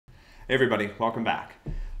Hey everybody, welcome back.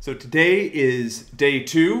 So today is day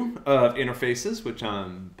 2 of interfaces, which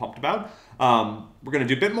I'm pumped about. We're going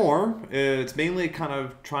to do a bit more. It's mainly kind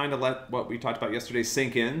of trying to let what we talked about yesterday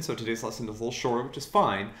sink in. So today's lesson is a little shorter, which is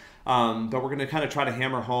fine. But we're going to kind of try to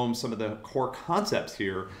hammer home some of the core concepts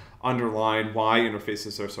here, underline why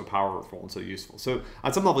interfaces are so powerful and so useful. So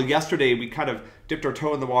on some level, yesterday we kind of dipped our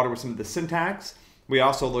toe in the water with some of the syntax. We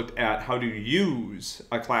also looked at how to use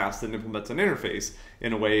a class that implements an interface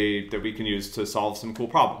in a way that we can use to solve some cool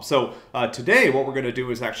problems. So today what we're going to do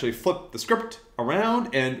is actually flip the script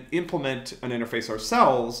around and implement an interface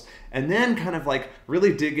ourselves, and then kind of like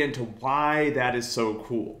really dig into why that is so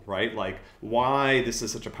cool, right? Like why this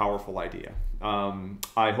is such a powerful idea.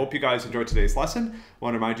 I hope you guys enjoyed today's lesson. I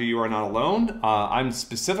want to remind you, you are not alone. I'm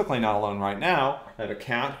specifically not alone right now. I have a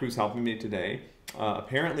cat who's helping me today.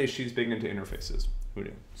 Apparently she's big into interfaces. Who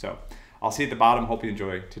knew? So I'll see you at the bottom. Hope you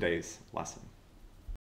enjoy today's lesson.